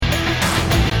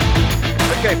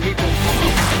go, people.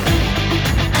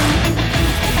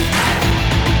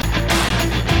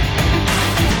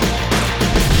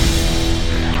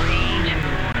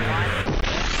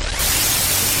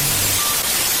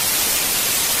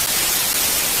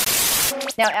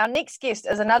 Now, our next guest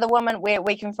is another woman where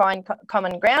we can find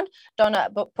common ground, Donna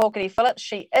Pokere-Phillips.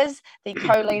 She is the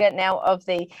co-leader now of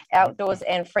the Outdoors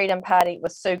and Freedom Party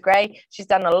with Sue Gray. She's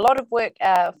done a lot of work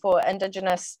for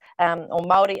Indigenous or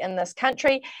Māori in this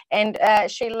country, and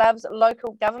she loves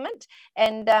local government.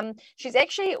 And she's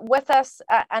actually with us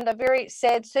under very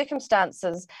sad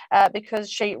circumstances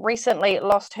because she recently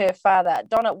lost her father.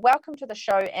 Donna, welcome to the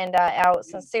show, and our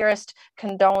sincerest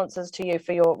condolences to you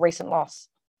for your recent loss.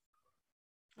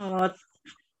 Oh,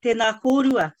 tēnā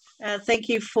kōrua. Thank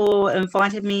you for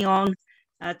inviting me on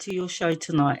to your show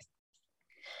tonight.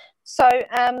 So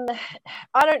I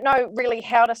don't know really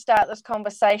how to start this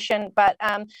conversation, but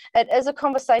it is a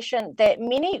conversation that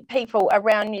many people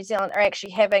around New Zealand are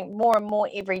actually having more and more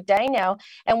every day now.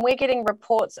 And we're getting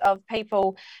reports of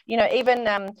people, you know, even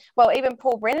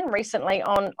Paul Brennan recently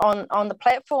on the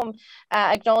platform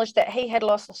acknowledged that he had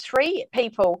lost 3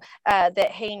 people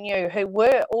that he knew who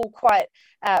were all quite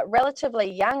relatively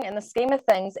young in the scheme of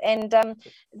things. And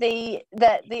the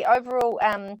overall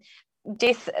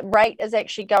death rate is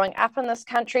actually going up in this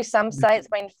country. Some say it's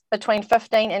been between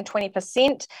 15 and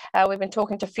 20%. We've been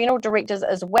talking to funeral directors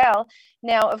as well.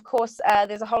 Now, of course,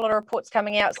 there's a whole lot of reports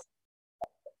coming out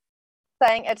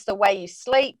saying it's the way you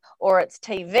sleep, or it's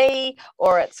TV,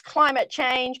 or it's climate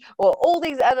change, or all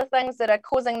these other things that are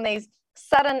causing these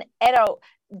sudden adult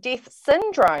death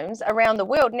syndromes around the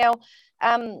world. Now,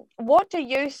 what do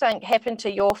you think happened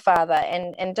to your father?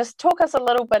 And just talk us a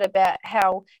little bit about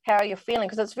how you're feeling,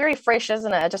 because it's very fresh,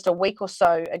 isn't it? Just a week or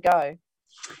so ago.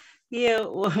 Yeah,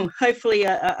 well, hopefully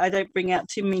I don't bring out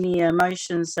too many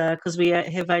emotions because we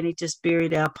have only just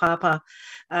buried our papa.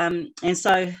 And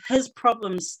so his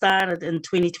problems started in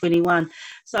 2021.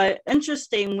 So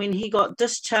interesting, when he got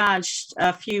discharged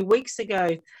a few weeks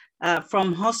ago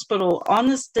from hospital, on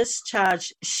his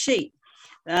discharge sheet,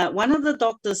 one of the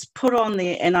doctors put on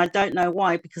there, and I don't know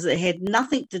why, because it had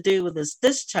nothing to do with his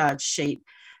discharge sheet,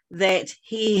 that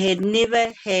he had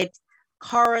never had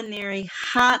coronary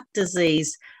heart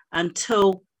disease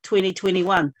until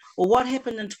 2021. Well, what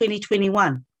happened in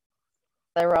 2021?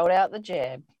 They rolled out the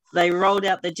jab.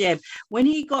 When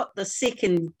he got the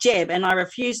second jab, and I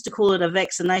refuse to call it a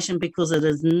vaccination because it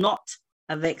is not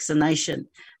a vaccination.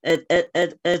 It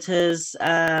is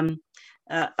a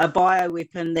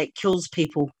bioweapon that kills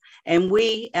people. And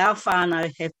our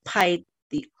whānau, have paid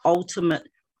the ultimate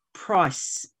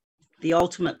price.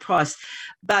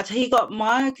 But he got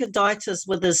myocarditis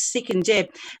with his second jab.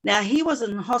 Now, he was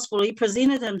in hospital. He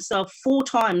presented himself 4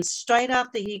 times straight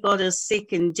after he got his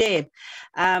second jab.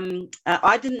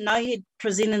 I didn't know he'd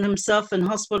presented himself in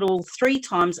hospital 3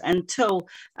 times until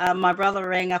my brother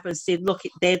rang up and said, look,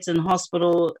 Dad's in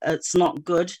hospital. It's not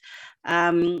good.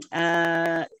 Come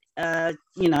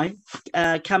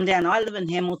down. I live in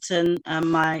Hamilton.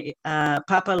 My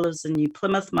papa lives in New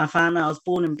Plymouth. My whānau, I was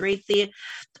born and bred there.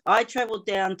 I travelled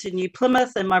down to New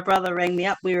Plymouth, and my brother rang me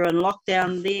up. We were in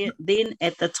lockdown there then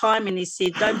at the time, and he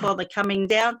said, don't bother coming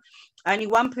down. Only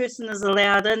one person is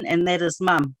allowed in, and that is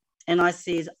Mum. And I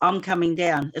said, I'm coming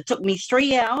down. It took me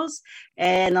 3 hours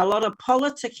and a lot of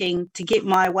politicking to get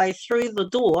my way through the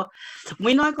door.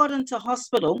 When I got into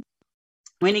hospital,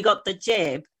 when he got the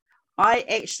jab, I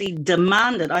actually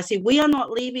demanded, I said, we are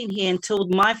not leaving here until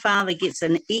my father gets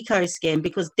an echo scan,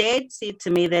 because Dad said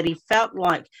to me that he felt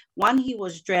like, 1, he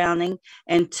was drowning,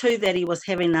 and 2, that he was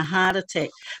having a heart attack.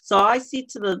 So I said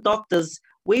to the doctors,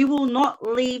 we will not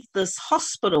leave this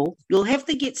hospital. You'll have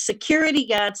to get security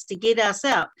guards to get us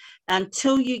out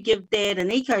until you give Dad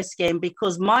an echo scan,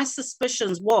 because my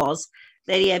suspicions was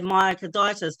that he had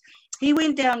myocarditis. He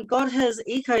went down, got his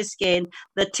echo scan.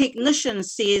 The technician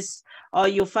says, oh,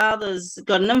 your father's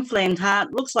got an inflamed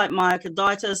heart, looks like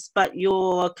myocarditis, but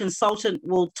your consultant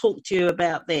will talk to you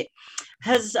about that.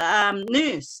 His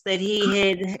nurse that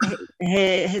he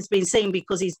has been seeing,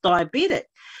 because he's diabetic,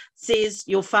 says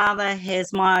your father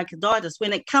has myocarditis.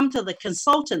 When it comes to the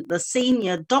consultant, the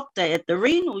senior doctor at the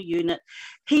renal unit,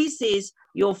 he says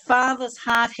your father's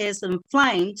heart has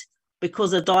inflamed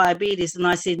because of diabetes. And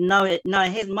I said, no, it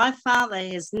hasn't. My father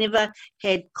has never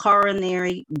had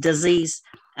coronary disease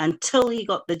until he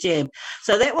got the jab.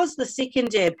 So that was the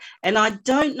second jab. And I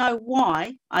don't know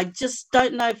why. I just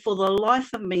don't know for the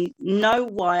life of me, know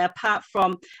why, apart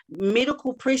from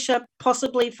medical pressure,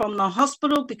 possibly from the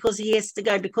hospital, because he has to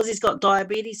go, because he's got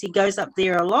diabetes, he goes up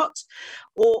there a lot.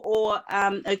 Or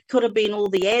it could have been all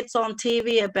the ads on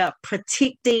TV about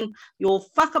protecting your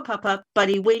whakapapa, but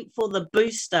he went for the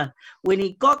booster. When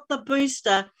he got the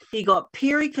booster, he got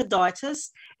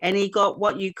pericarditis, and he got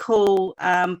what you call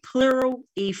pleural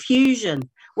effusion,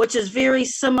 which is very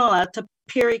similar to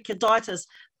pericarditis,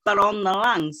 but on the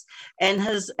lungs. And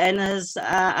his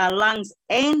lungs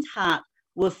and heart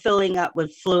were filling up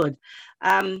with fluid.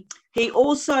 He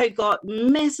also got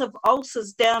massive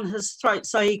ulcers down his throat,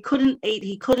 so he couldn't eat,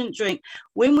 he couldn't drink.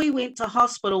 When we went to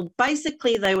hospital,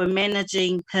 basically they were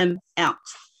managing him out.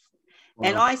 Wow.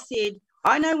 And I said,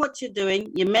 I know what you're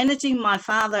doing. You're managing my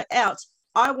father out.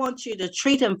 I want you to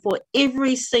treat him for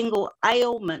every single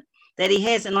ailment that he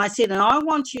has. And I said, and I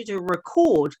want you to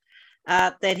record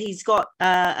that he's got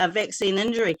a vaccine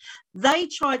injury. They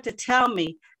tried to tell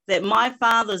me that my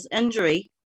father's injury,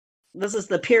 this is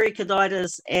the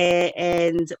pericarditis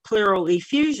and pleural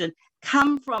effusion,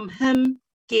 come from him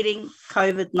getting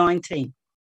COVID-19.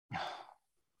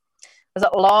 Is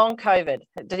it long COVID?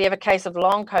 Did he have a case of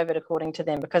long COVID, according to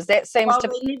them? Because that seems to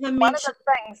be one of the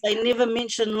things. They never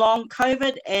mentioned long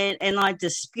COVID, and I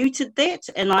disputed that.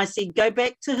 And I said, go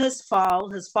back to his file.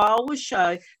 His file will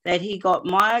show that he got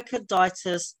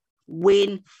myocarditis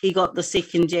when he got the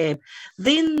second jab.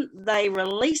 Then they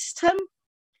released him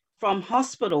from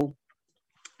hospital.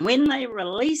 When they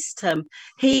released him,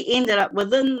 he ended up,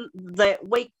 within that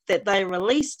week that they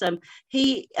released him,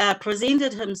 he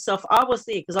presented himself. I was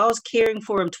there because I was caring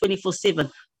for him 24/7.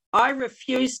 I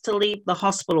refused to leave the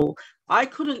hospital. I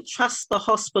couldn't trust the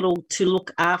hospital to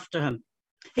look after him.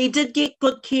 He did get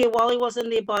good care while he was in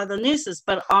there by the nurses,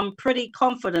 but I'm pretty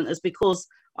confident it's because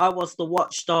I was the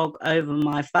watchdog over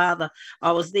my father.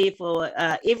 I was there for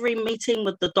every meeting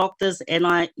with the doctors, and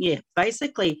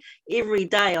basically every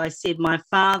day I said my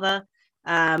father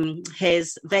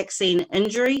has vaccine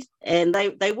injury, and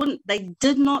they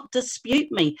did not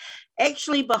dispute me.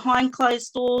 Actually, behind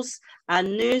closed doors, a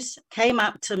nurse came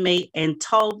up to me and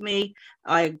told me,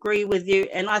 I agree with you.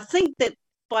 And I think that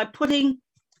by putting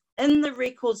in the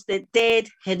records that Dad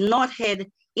had not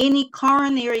had any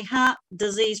coronary heart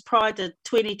disease prior to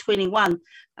 2021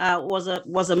 was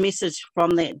a message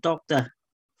from that doctor,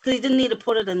 because he didn't need to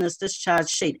put it in his discharge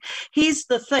sheet. Here's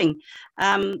the thing,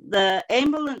 the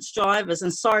ambulance drivers,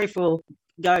 and sorry for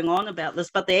going on about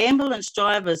this, but the ambulance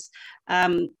drivers,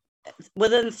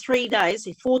 within 3 days,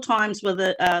 3 times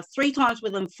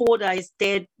within 4 days,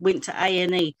 Dad went to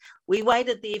A&E. We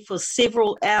waited there for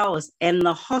several hours, and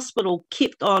the hospital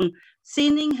kept on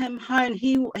sending him home.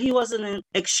 He was in an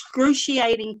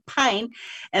excruciating pain,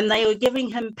 and they were giving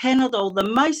him Panadol. The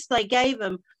most they gave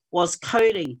him was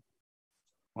codeine.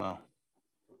 Wow.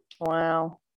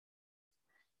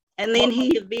 And then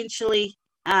he eventually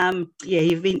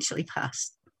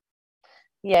passed.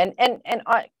 Yeah, and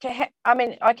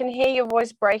I can hear your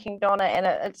voice breaking, Donna, and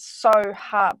it's so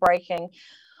heartbreaking.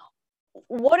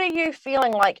 What are you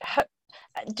feeling like?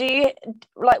 Do you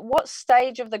what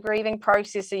stage of the grieving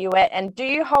process are you at, and do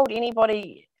you hold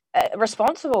anybody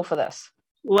responsible for this?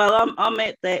 Well, I'm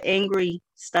at the angry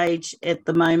stage at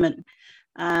the moment,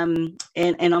 and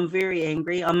I'm very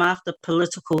angry. I'm after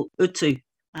political utu,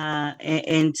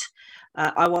 and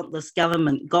I want this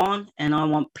government gone, and I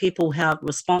want people held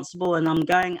responsible, and I'm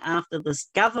going after this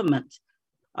government.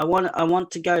 I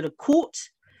want to go to court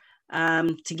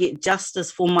to get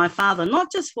justice for my father,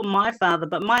 not just for my father,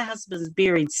 but my husband's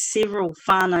buried several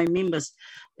whānau members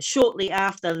shortly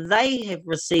after they have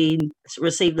received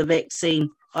the vaccine,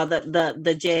 or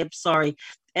the jab, sorry.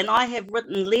 And I have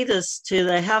written letters to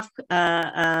the Health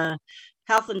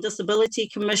and Disability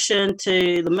Commission,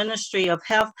 to the Ministry of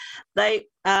Health. The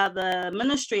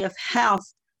Ministry of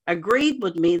Health agreed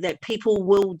with me that people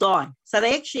will die. So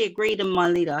they actually agreed in my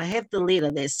letter. I have the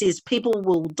letter that says people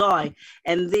will die,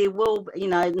 and there will,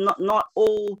 not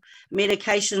all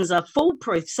medications are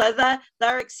foolproof. So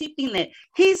they're accepting that.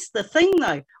 Here's the thing,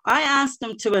 though. I asked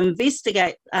them to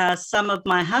investigate some of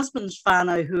my husband's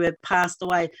whānau who had passed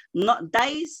away, not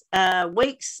days,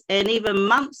 weeks, and even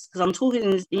months, because I'm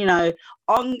talking,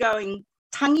 ongoing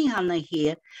tangihana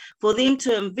here, for them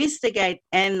to investigate,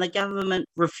 and the government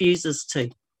refuses to.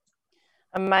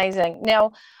 Amazing.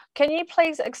 Now, can you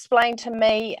please explain to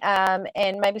me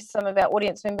and maybe some of our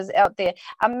audience members out there,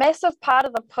 a massive part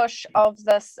of the push of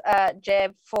this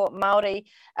jab for Māori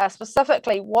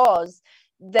specifically was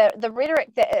the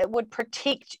rhetoric that it would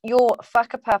protect your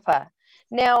whakapapa.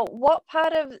 Now, what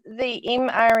part of the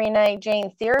mRNA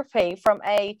gene therapy from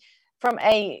a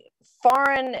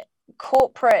foreign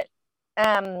corporate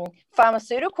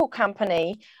pharmaceutical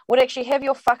company would actually have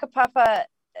your whakapapa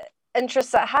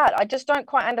interests at heart? I just don't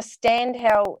quite understand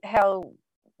how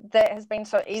that has been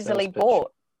so easily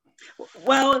bought.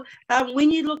 Well,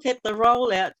 when you look at the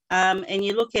rollout and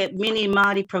you look at many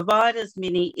Māori providers,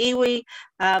 many iwi,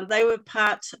 they were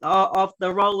part of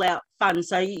the rollout fund.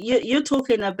 So you're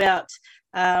talking about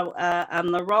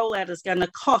the rollout is going to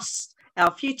cost our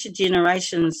future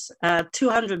generations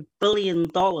 $200 billion,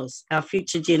 our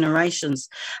future generations.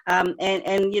 And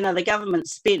the government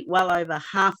spent well over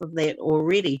half of that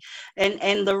already.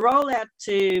 And the rollout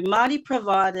to Māori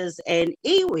providers and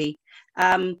iwi,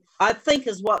 I think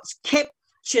is what's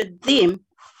captured them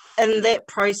in that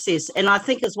process. And I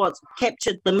think is what's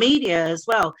captured the media as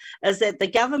well, is that the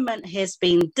government has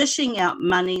been dishing out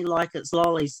money like it's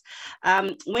lollies.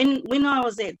 When I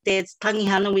was at Dad's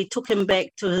tangihana, we took him back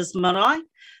to his marae,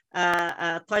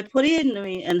 Taipure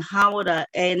Nui in Hawara,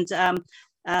 and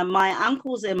my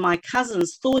uncles and my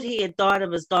cousins thought he had died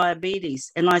of his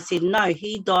diabetes. And I said, no,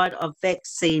 he died of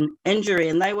vaccine injury.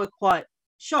 And they were quite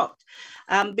shocked.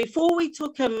 Before we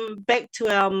took him back to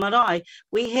our marae,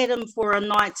 we had him for a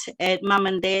night at Mum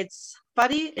and Dad's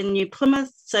whare in New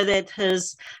Plymouth so that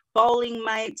his bowling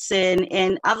mates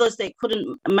and others that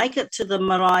couldn't make it to the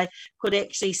marae could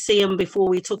actually see him before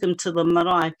we took him to the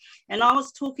marae. And I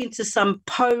was talking to some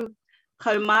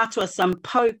kaumatua, some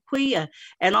kuia,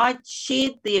 and I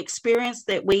shared the experience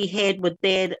that we had with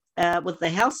Dad with the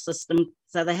health system.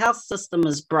 So the health system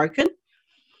is broken.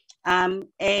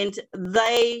 And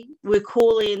they were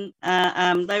calling,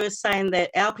 they were saying that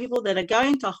our people that are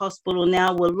going to hospital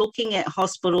now were looking at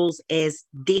hospitals as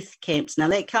death camps. Now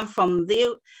that come from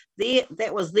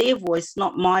that was their voice,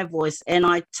 not my voice. And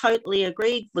I totally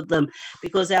agreed with them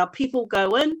because our people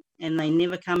go in and they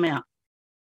never come out.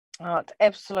 Oh, it's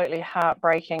absolutely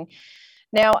heartbreaking.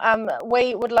 Now,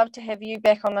 we would love to have you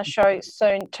back on the show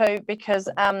soon too, because,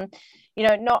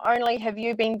 not only have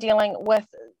you been dealing with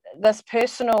this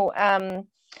personal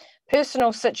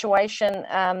situation,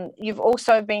 you've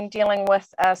also been dealing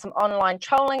with some online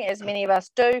trolling, as many of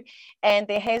us do, and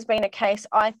there has been a case,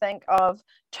 I think, of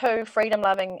two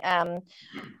freedom-loving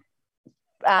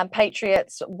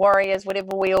patriots, warriors,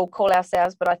 whatever we all call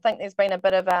ourselves, but I think there's been a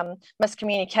bit of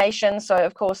miscommunication. So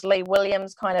of course Lee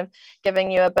Williams kind of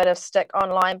giving you a bit of stick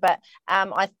online, but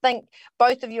I think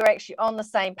both of you are actually on the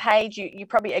same page. You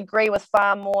probably agree with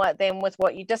far more than with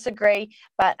what you disagree,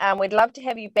 but we'd love to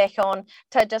have you back on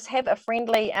to just have a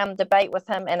friendly debate with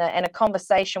him and a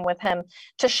conversation with him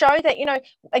to show that,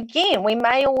 again, we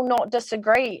may all not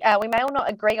disagree, we may all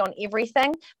not agree on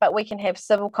everything, but we can have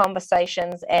civil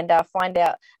conversations and find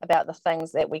out about the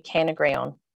things that we can agree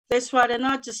on. That's right, and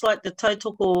I'd just like to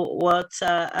tautoko what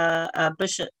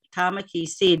Bishop Tamaki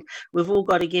said. We've all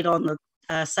got to get on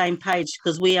the same page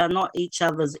because we are not each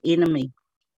other's enemy.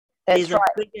 There's right.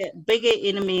 a bigger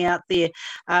enemy out there.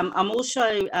 I'm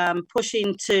also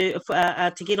pushing to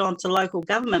get onto local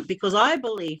government because I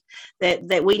believe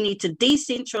that we need to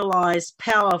decentralise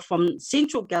power from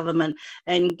central government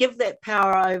and give that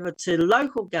power over to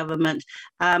local government.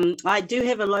 I do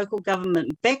have a local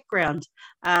government background,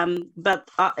 but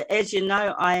as you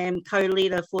know, I am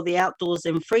co-leader for the Outdoors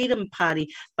and Freedom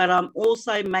Party, but I'm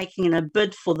also making a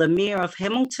bid for the Mayor of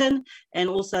Hamilton and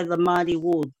also the Māori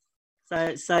Ward.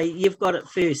 So you've got it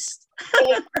first.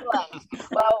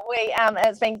 Excellent. Well,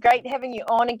 it's been great having you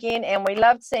on again, and we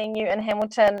loved seeing you in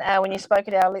Hamilton when you spoke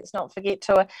at our Let's Not Forget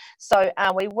tour. So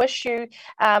we wish you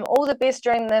all the best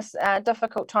during this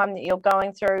difficult time that you're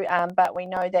going through. But we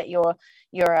know that you're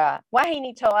a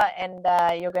wahine toa, and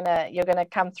you're gonna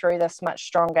come through this much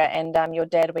stronger. And your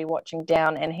dad will be watching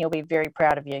down, and he'll be very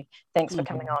proud of you. Thanks for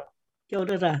coming on. Kia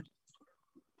ora.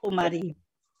 Pomari.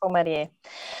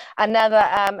 Another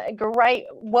great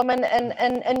woman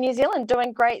in New Zealand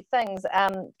doing great things.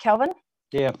 Calvin?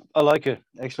 Yeah, I like her,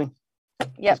 actually.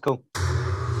 Yeah. It's cool.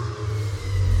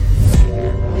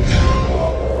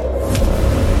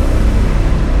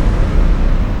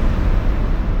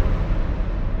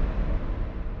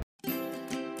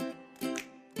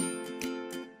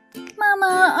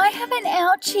 Mama, I have an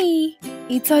ouchie.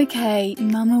 It's okay,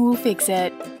 Mama will fix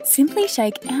it. Simply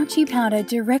shake ouchie powder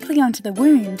directly onto the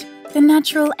wound. The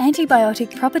natural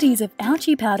antibiotic properties of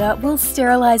ouchie powder will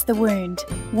sterilise the wound.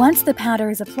 Once the powder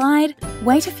is applied,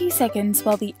 wait a few seconds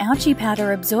while the ouchie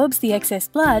powder absorbs the excess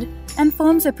blood and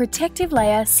forms a protective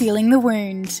layer sealing the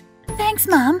wound. Thanks,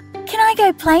 Mum. Can I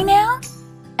go play now?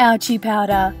 Ouchie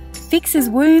powder fixes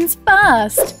wounds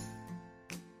fast.